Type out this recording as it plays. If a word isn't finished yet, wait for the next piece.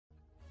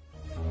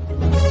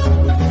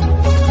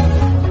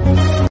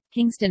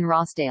Kingston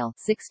Rossdale,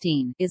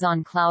 16, is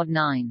on cloud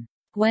 9.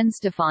 Gwen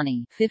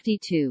Stefani,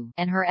 52,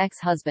 and her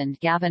ex-husband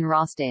Gavin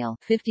Rossdale,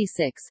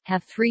 56,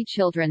 have 3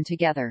 children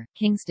together,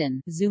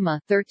 Kingston, Zuma,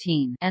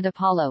 13, and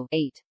Apollo,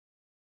 8.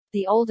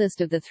 The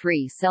oldest of the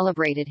 3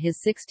 celebrated his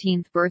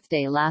 16th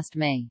birthday last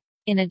May.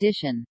 In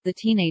addition, the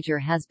teenager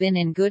has been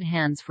in good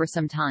hands for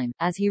some time,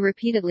 as he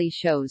repeatedly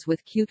shows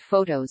with cute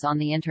photos on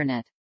the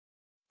internet.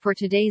 For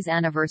today's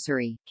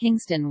anniversary,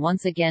 Kingston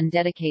once again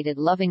dedicated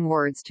loving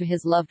words to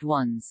his loved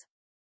ones.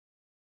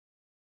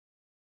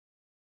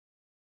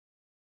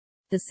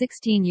 The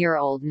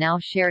 16-year-old now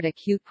shared a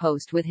cute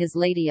post with his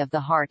lady of the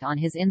heart on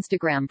his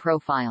Instagram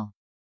profile.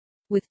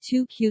 With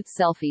 2 cute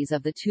selfies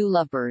of the 2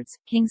 lovebirds,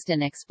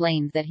 Kingston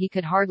explained that he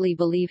could hardly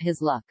believe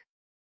his luck.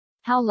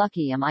 "How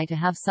lucky am I to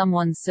have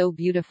someone so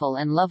beautiful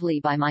and lovely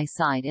by my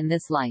side in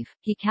this life,"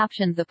 he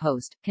captioned the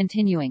post,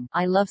 continuing,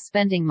 "I love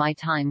spending my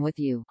time with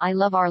you. I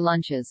love our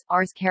lunches,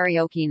 ours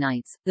karaoke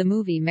nights, the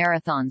movie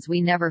marathons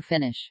we never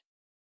finish.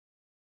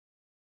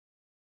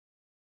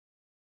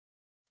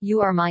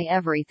 You are my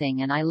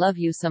everything and I love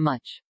you so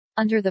much."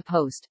 Under the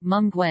post,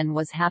 Mum Gwen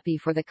was happy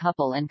for the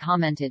couple and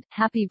commented,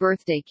 "Happy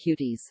birthday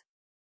cuties."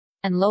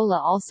 And Lola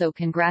also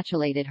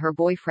congratulated her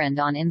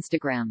boyfriend on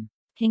Instagram.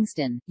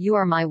 "Kingston, you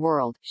are my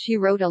world," she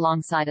wrote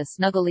alongside a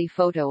snuggly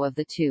photo of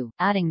the 2,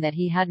 adding that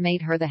he had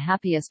made her the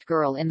happiest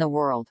girl in the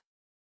world.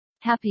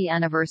 "Happy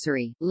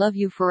anniversary, love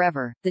you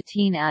forever," the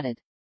teen added.